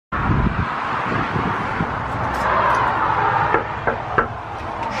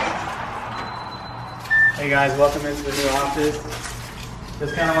Hey guys, welcome into the new office.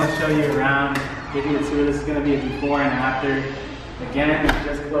 Just kind of want to show you around, give you a tour. This is going to be a before and after. Again, we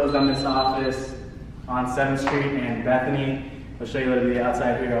just closed on this office on 7th Street and Bethany. I'll show you a little bit of the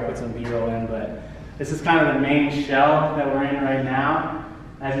outside here. I'll put some B-roll in, but this is kind of the main shell that we're in right now.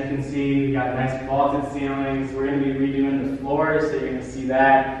 As you can see, we got nice vaulted ceilings. We're going to be redoing the floors, so you're going to see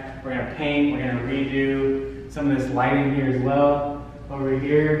that. We're going to paint, we're going to redo some of this lighting here as well. Over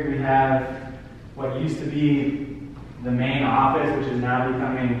here, we have what used to be the main office, which is now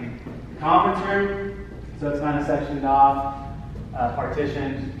becoming the conference room. So it's kind of sectioned off,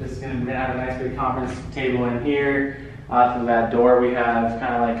 partitioned. This is going to have a nice big conference table in here. Off of that door, we have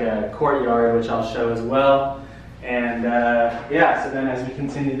kind of like a courtyard, which I'll show as well. And yeah, so then as we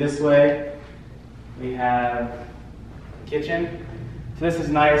continue this way, we have the kitchen. So this is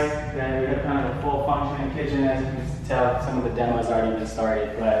nice that we have kind of a full functioning kitchen. As you can tell, some of the demos already been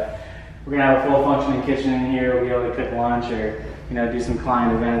started, but we're gonna have a full functioning kitchen in here. We'll be able to cook lunch or do some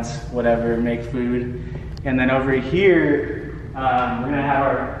client events, whatever, make food. And then over here, we're gonna have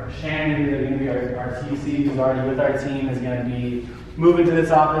our Shannon, who's gonna be our TC, who's already with our team, is gonna be moving to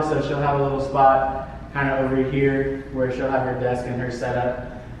this office, so she'll have a little spot kind of over here where she'll have her desk and her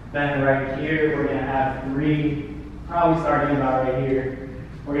setup. Then right here, we're gonna have three, probably starting about right here,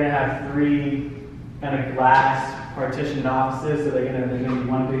 we're gonna have three kind of glass partitioned offices. So there's gonna be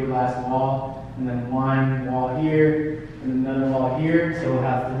one big glass wall, and then one wall here, and another wall here. So we'll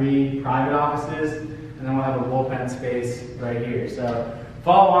have three private offices, and then we'll have a bullpen space right here. So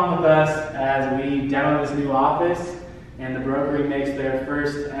follow along with us as we demo this new office, and the Brokery makes their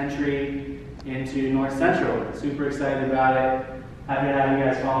first entry into North Central. Super excited about it. Happy to have you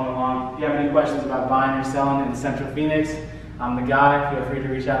guys following along. If you have any questions about buying or selling in Central Phoenix, I'm the guy. Feel free to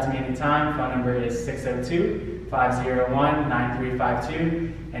reach out to me anytime. Phone number is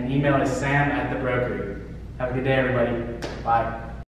 602-501-9352, and email is sam@thebrokery. Have a good day, everybody. Bye.